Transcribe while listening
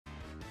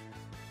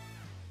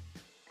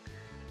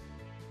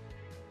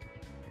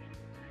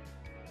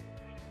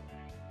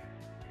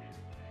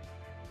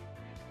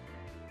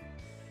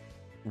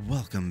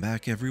Welcome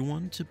back,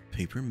 everyone, to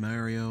Paper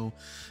Mario,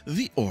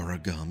 the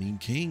Origami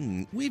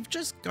King. We've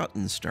just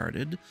gotten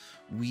started.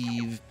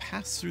 We've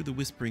passed through the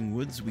Whispering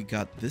Woods. We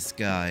got this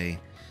guy,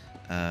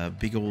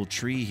 big old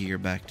tree here,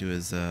 back to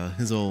his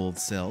old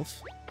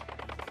self.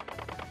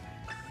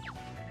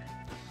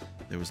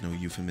 There was no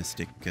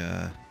euphemistic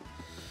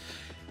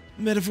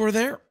metaphor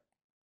there.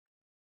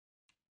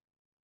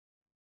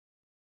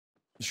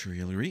 Sure,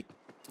 Hillary.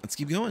 Let's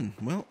keep going.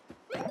 Well,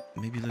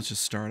 maybe let's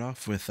just start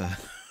off with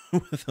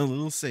with a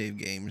little save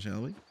game,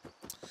 shall we?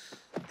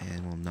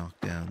 And we'll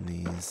knock down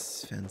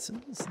these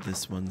fences.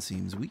 This one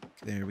seems weak.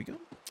 There we go.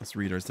 Let's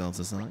read ourselves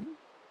a sign.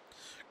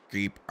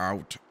 Keep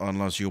out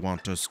unless you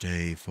want to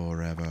stay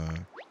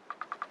forever.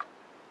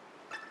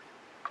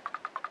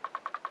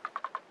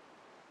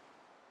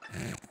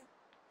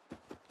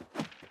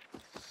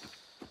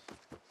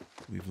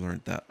 We've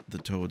learned that the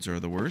toads are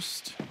the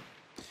worst.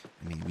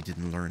 I mean, we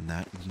didn't learn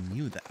that. We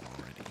knew that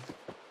already.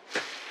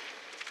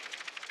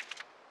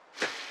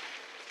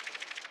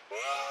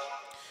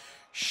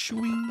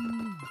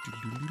 Shwing.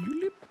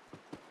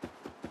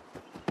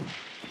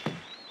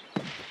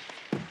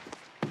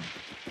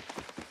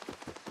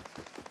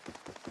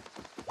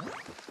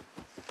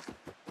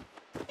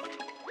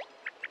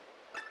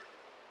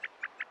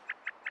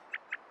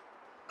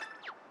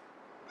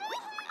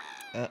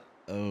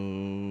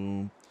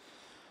 Uh-oh.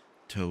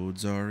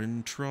 Toads are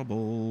in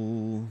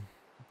trouble.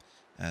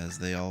 As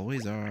they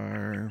always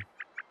are.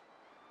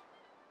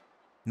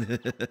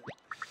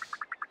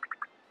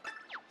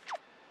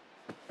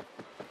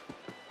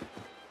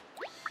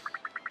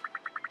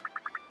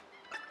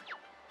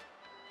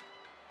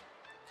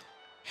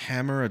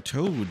 Hammer a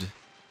toad.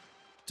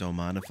 Don't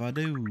mind if I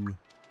do.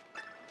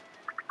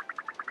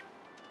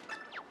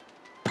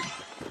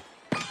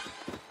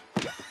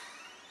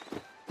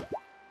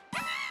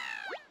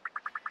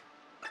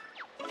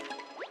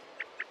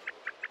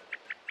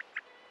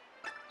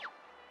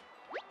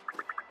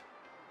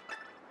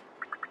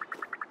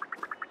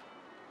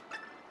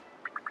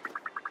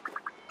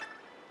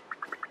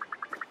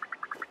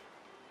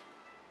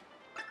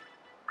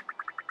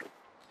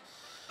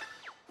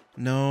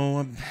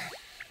 No,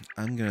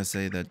 I'm gonna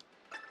say that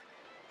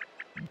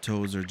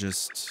toads are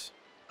just,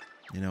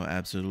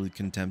 absolutely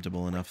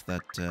contemptible enough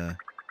that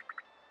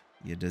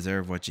you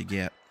deserve what you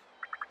get.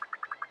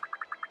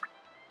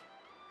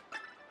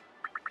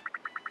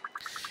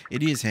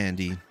 It is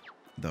handy,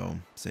 though,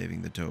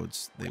 saving the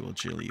toads. They will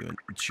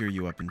cheer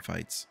you up in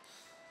fights,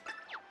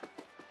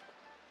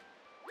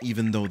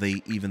 even though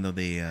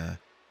they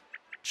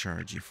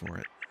charge you for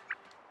it.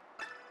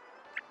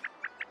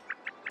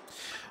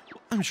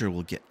 I'm sure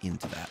we'll get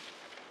into that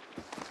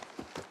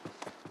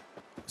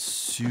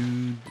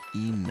soon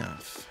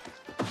enough.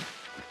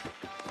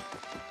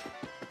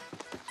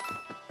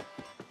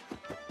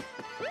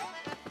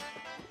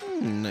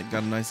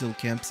 Got a nice little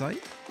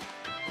campsite.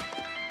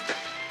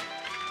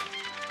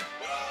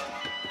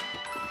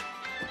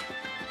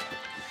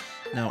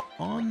 Now,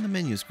 on the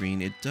menu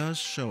screen, it does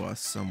show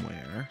us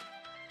somewhere.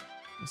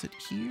 Was it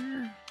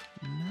here?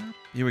 No.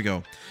 Here we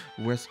go.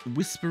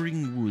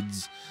 Whispering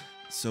Woods.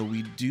 So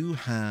we do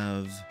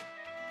have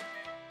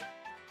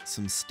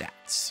some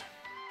stats.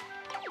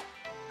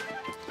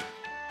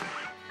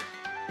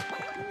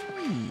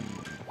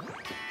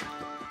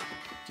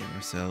 Get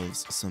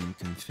ourselves some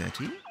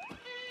confetti.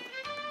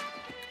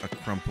 A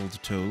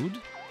crumpled toad.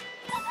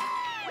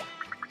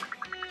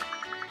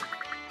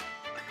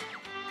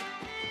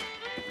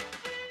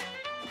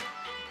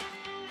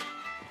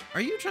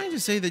 Are you trying to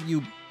say that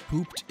you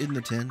pooped in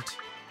the tent?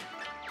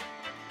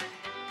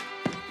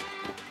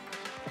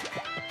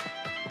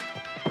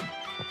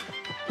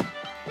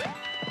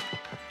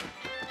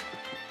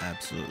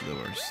 Absolutely the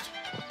worst.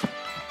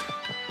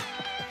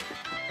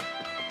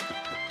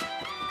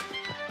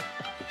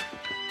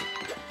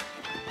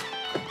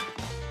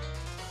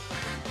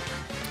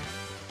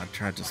 I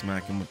tried to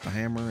smack him with the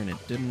hammer and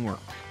it didn't work.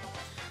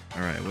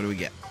 Alright, what do we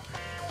get?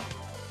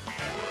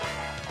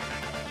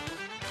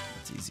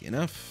 It's easy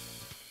enough.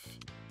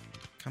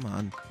 Come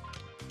on.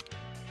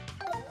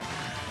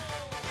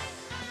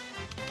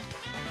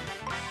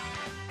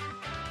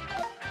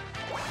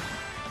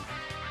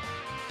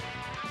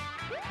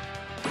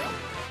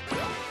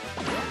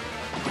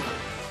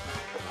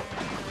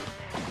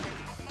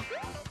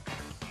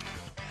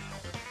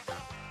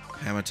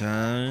 Hammer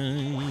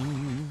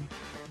time.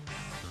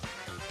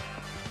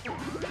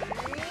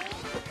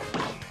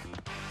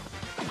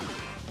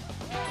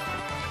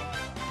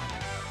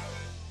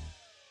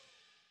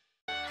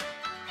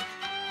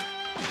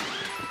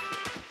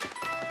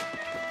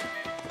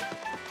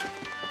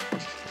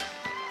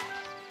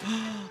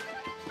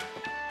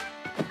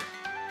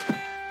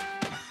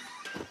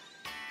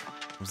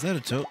 Was that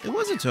a toad? It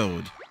was a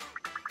toad.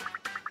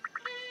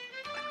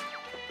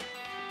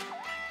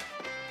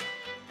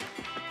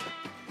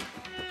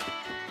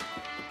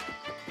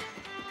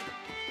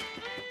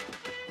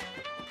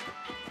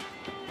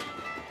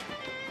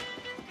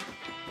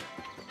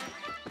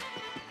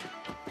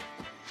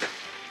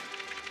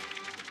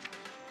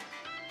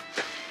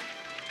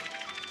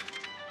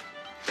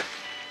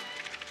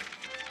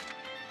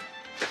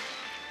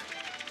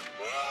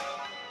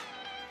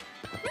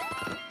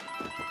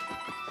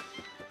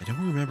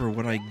 don't remember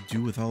what I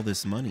do with all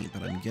this money,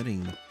 but I'm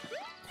getting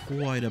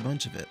quite a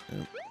bunch of it.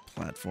 Oh,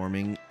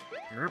 platforming.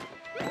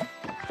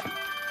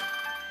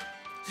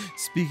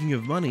 Speaking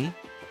of money,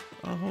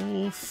 a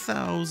whole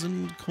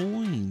 1,000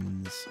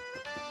 coins.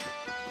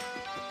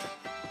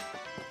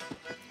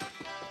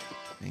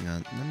 Hang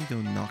on, let me go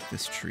knock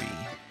this tree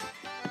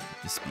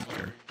with the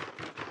speaker.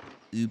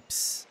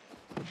 Oops.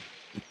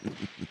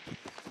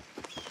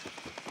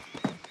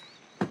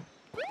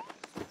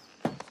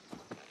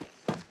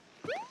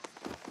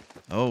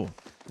 Oh,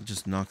 it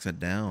just knocks it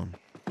down.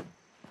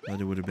 Thought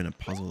it would have been a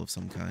puzzle of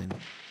some kind.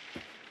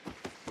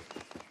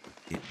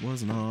 It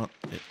was not.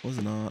 It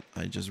was not.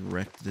 I just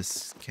wrecked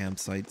this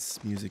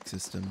campsite's music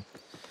system.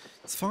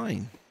 It's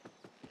fine.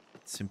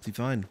 It's simply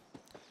fine.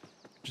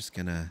 Just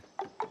gonna...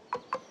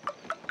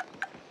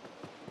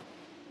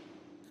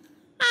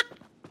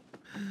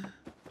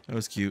 That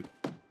was cute.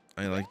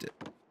 I liked it.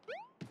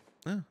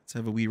 Ah, let's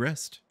have a wee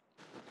rest.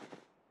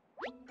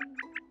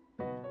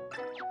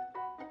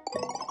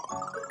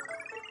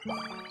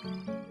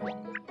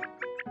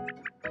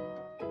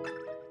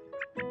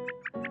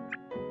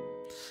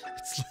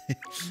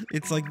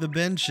 It's like the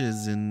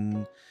benches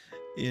in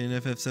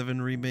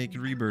FF7 Remake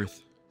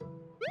Rebirth.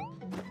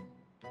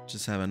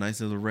 Just have a nice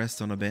little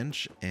rest on a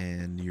bench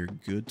and you're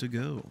good to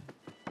go.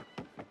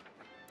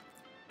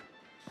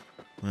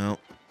 Well,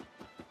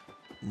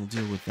 we'll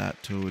deal with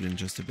that toad in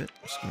just a bit.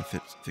 I'm just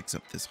gonna fix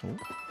up this hole.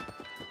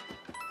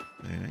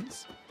 Very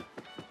nice.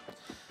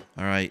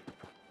 Alright.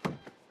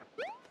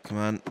 Come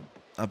on.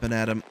 Up and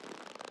at him.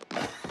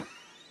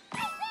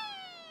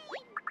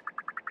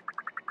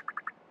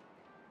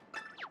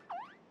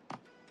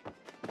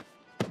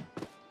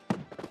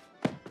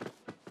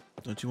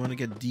 Don't you want to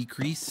get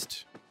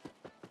decreased?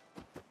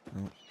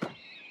 No.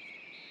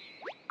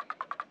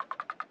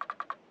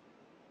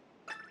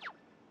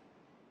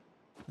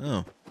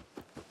 Oh.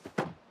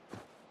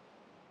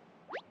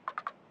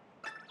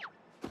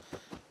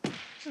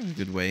 That's a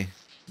good way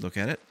to look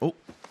at it. Oh.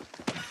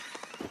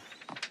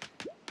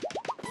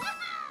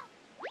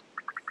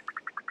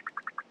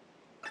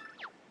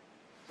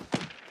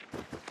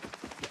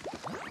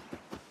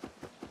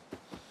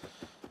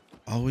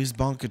 Always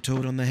bonk a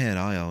toad on the head,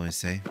 I always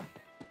say.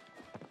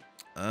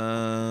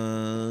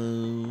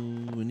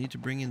 We need to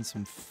bring in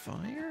some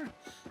fire?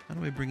 How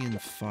do I bring in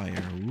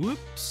fire?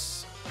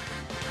 Whoops.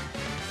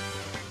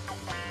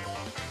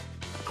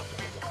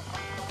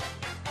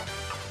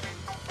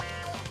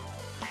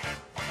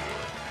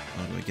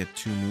 Oh, do I get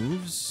 2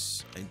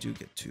 moves? I do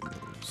get 2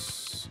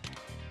 moves.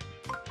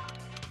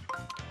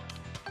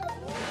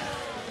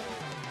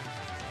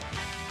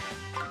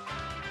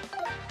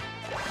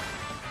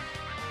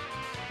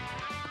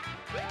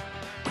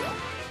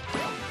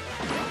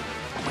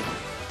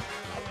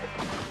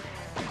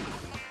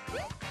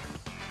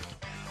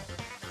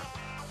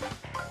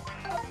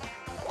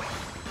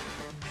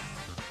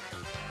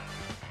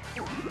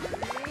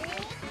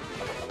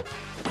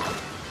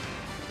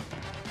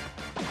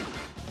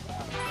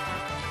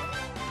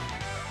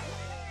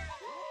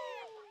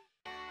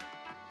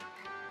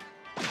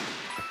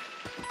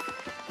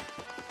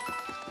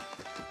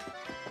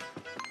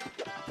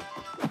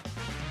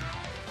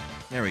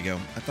 There we go.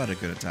 I thought I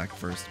could attack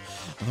first.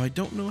 Although I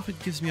don't know if it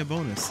gives me a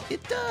bonus.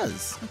 It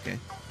does! Okay.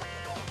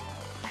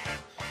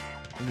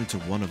 Only to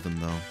one of them,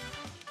 though.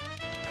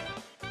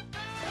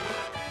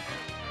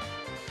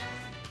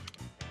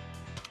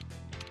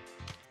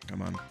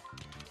 Come on.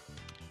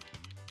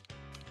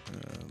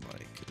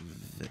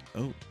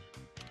 Oh.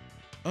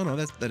 Oh, no,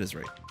 that is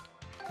right.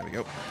 There we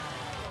go.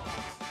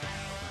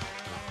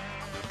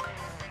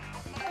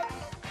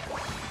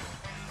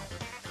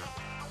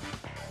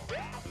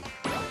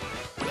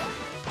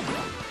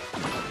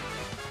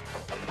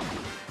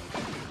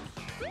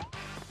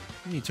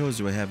 How many toads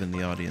do I have in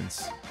the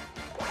audience?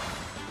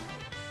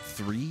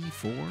 3,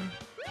 4?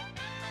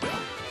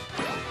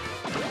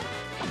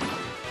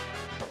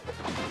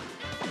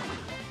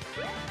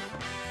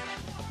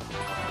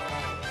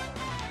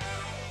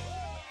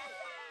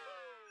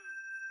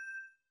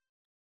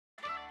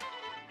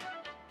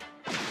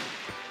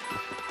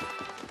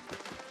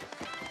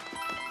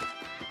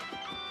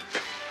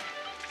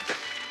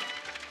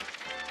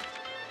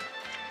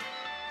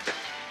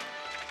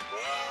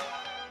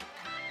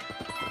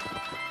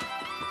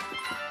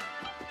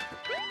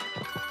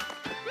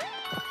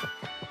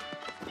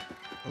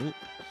 Oh,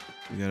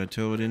 we got a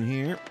toad in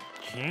here.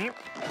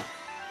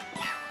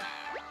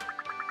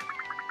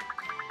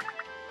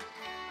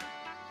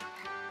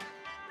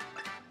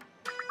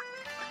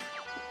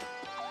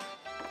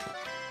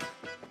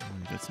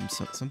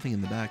 Got something in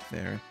the back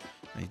there.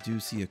 I do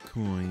see a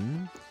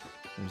coin.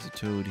 There's a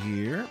toad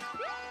here.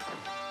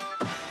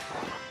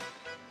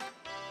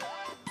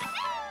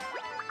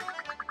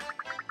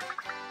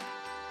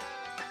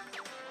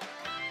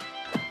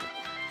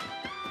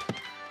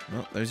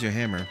 Oh, there's your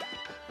hammer.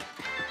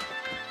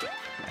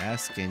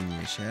 Ask and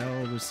you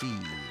shall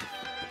receive.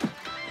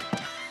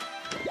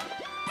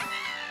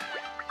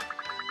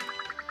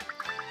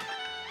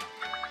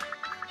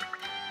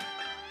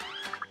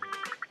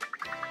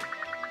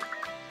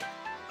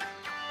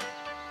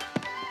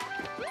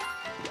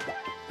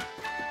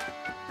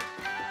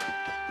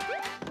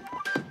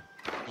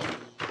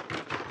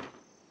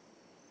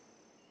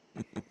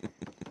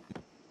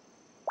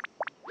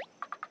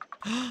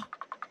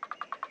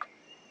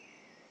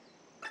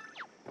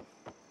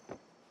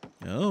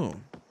 Oh.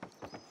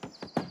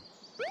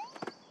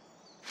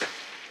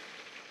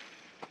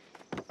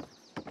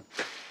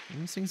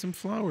 I'm seeing some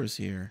flowers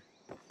here.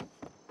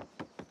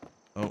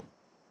 Oh,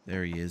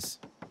 there he is.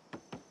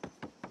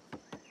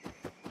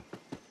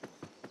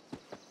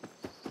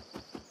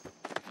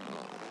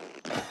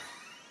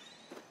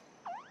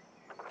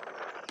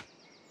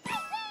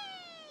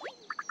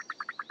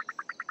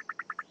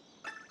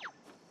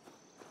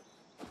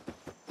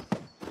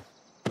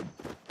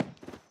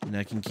 And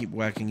I can keep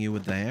whacking you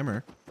with the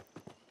hammer.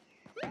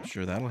 I'm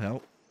sure that'll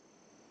help.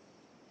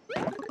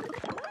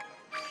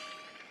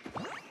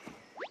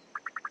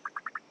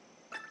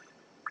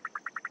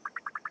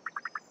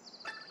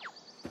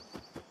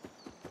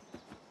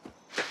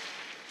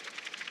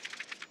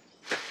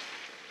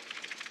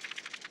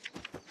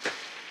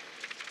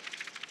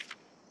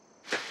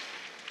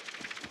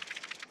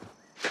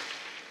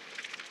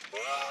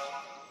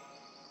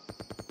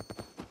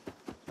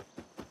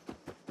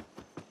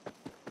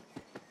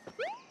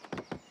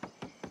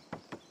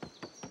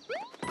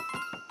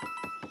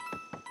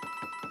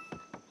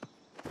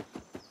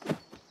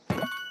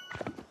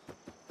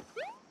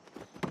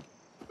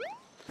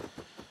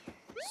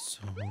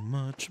 So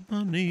much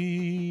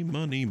money,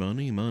 money,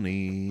 money,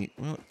 money.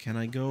 Well, can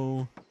I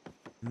go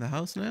in the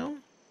house now?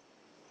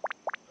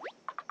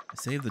 I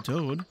saved the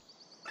toad.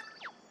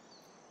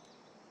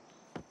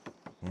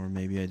 Or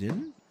maybe I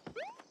didn't?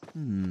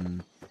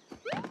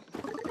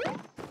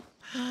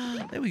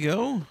 There we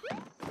go.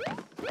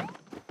 Got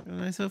a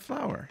nice little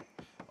flower.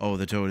 Oh,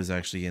 the toad is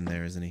actually in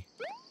there, isn't he?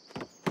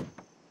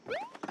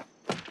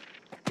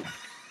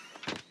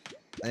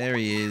 There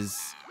he is.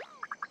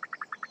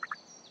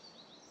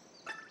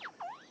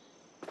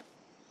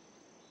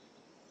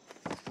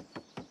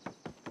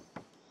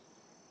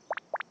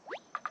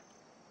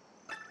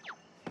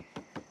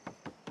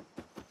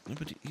 No,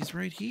 but he's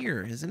right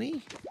here, isn't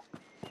he?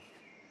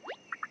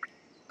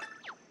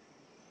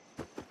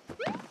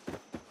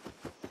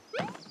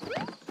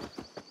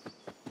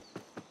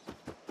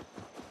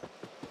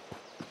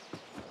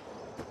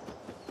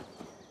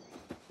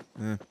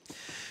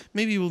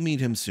 Maybe we'll meet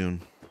him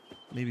soon.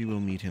 Maybe we'll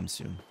meet him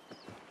soon.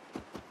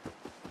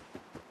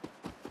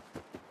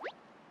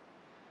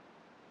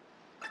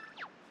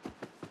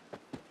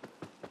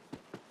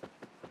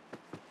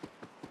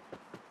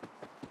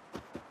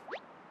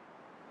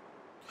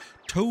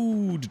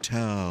 Toad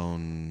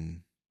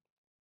Town.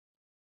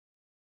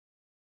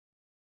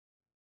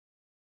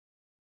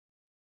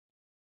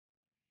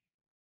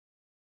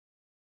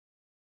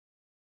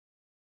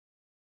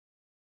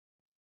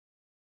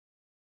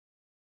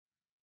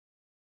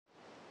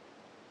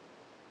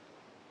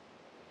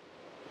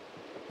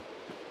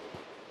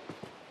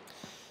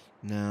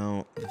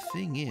 Now, the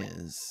thing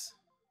is...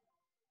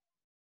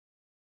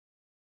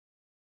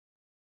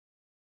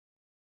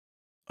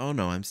 Oh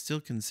no, I'm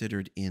still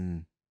considered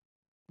in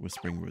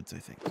Whispering Woods, I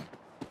think.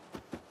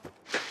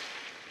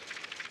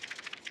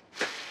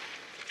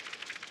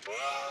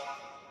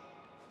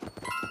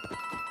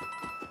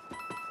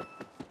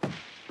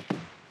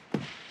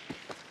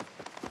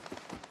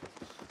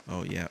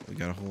 Oh yeah, we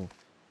got a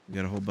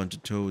whole bunch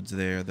of toads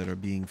there that are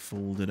being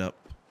folded up.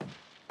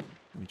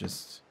 Let me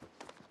just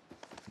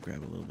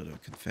grab a little bit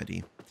of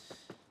confetti.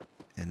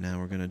 And now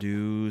we're gonna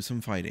do some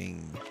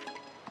fighting.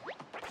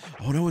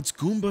 Oh no, it's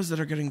Goombas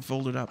that are getting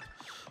folded up.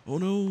 Oh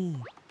no.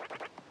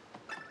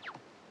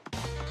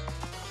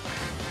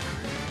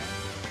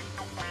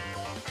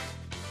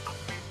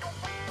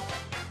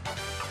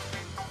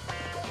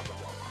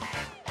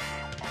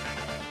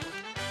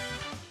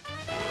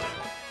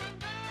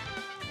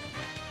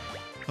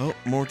 Oh,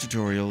 more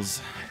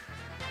tutorials.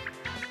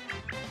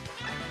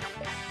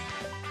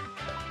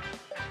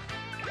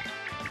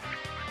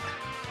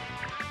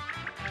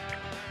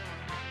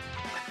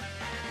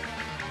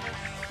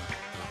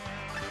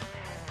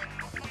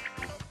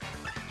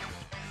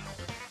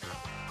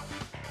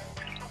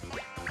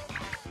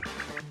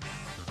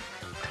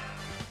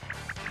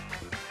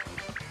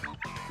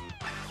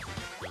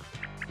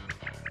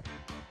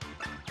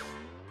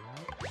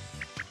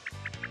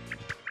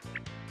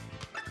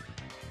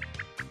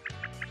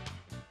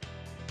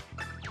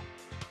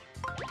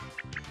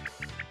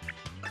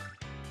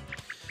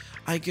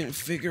 I can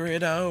figure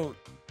it out.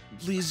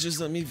 Please just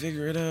let me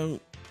figure it out.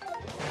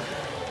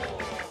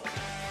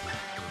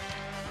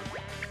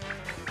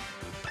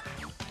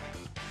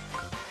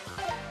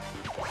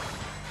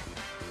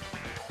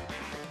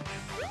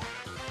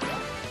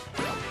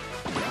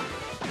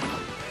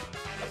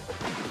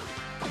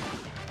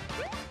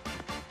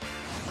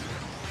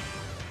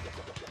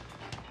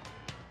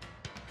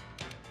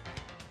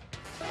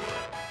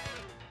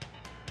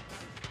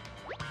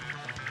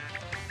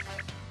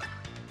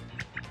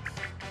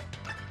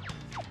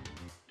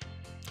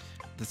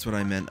 That's what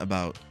I meant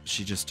about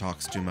she just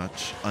talks too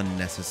much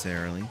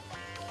unnecessarily.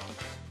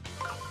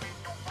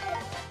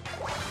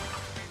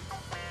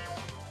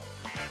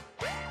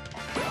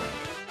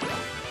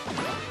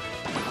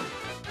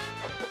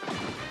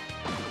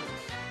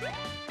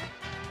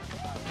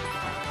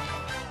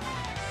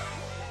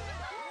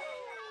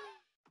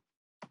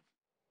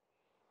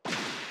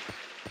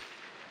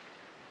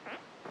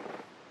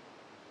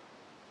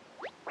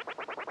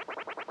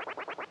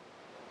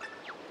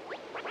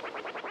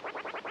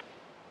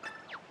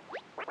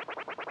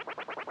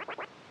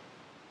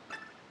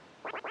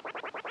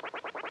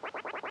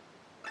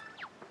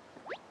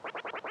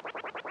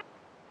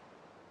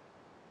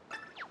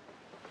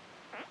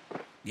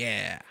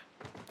 Yeah.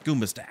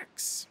 Goomba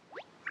stacks.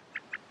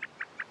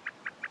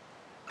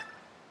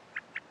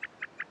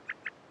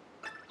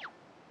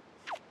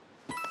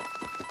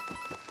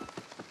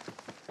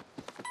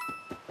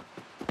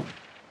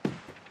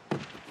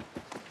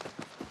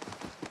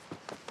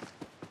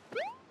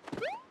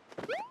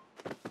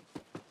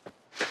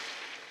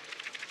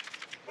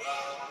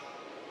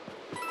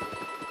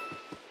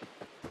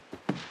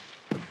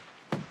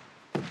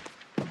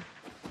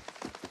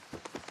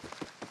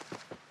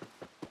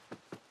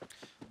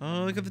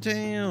 Oh, look at the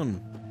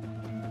town.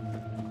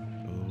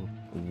 Oh,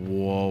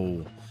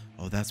 whoa.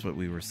 Oh, that's what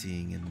we were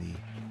seeing in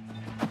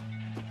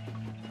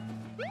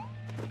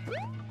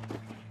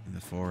the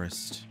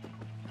forest.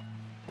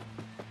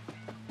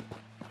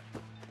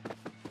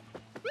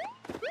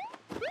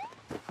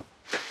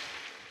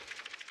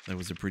 That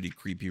was a pretty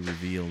creepy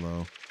reveal,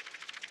 though.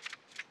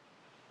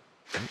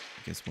 Oh,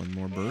 I guess one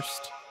more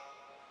burst.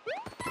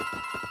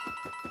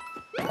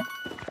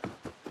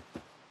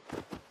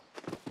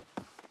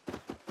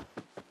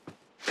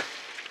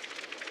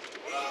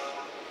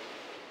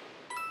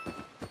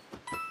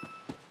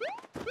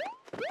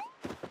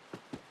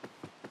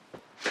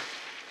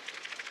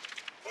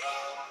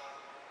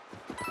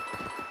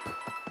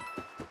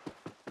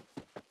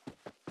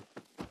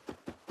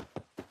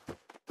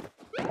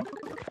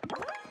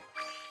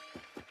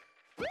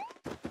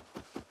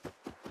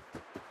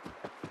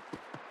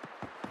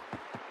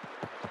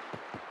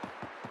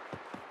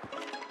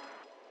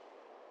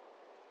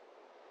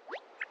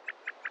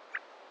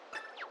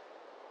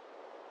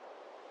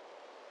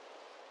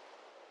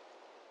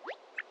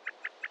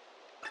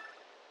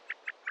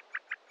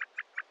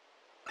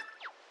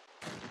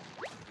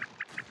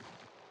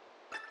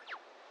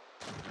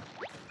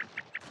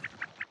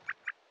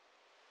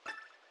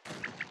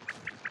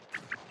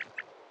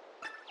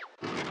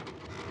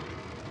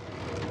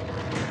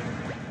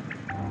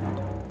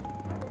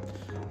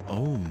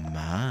 Oh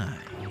my.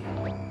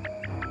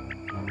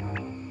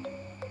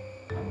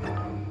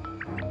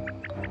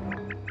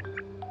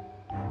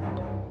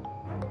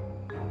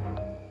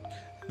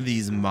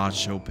 These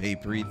macho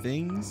papery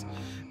things.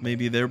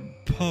 Maybe they're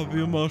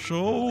puppy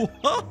macho.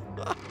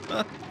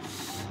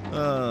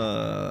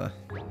 uh.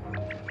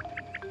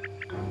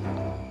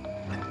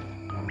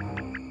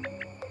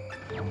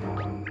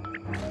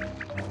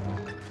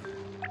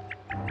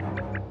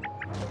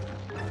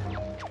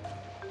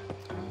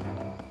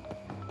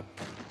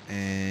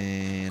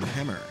 And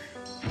hammer.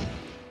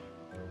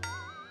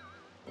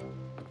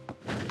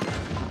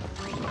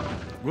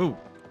 Whoa.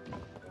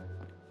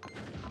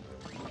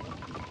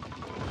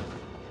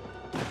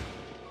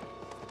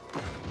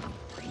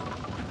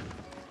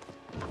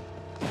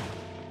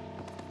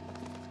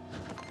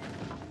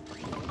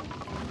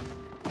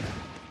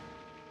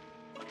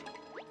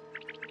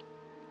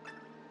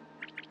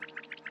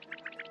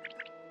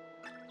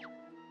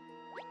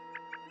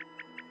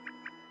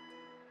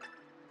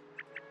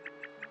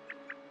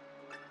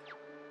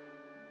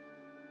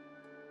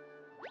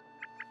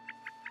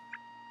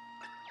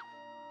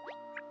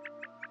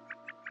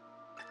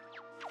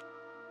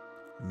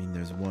 I mean,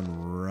 there's one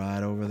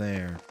right over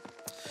there.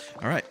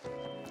 All right,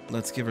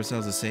 let's give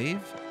ourselves a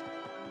save,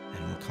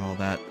 and we'll call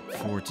that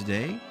for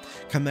today.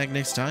 Come back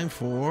next time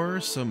for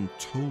some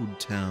Toad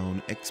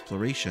Town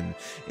exploration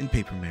in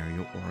Paper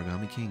Mario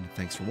Origami King.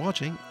 Thanks for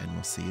watching, and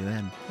we'll see you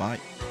then. Bye.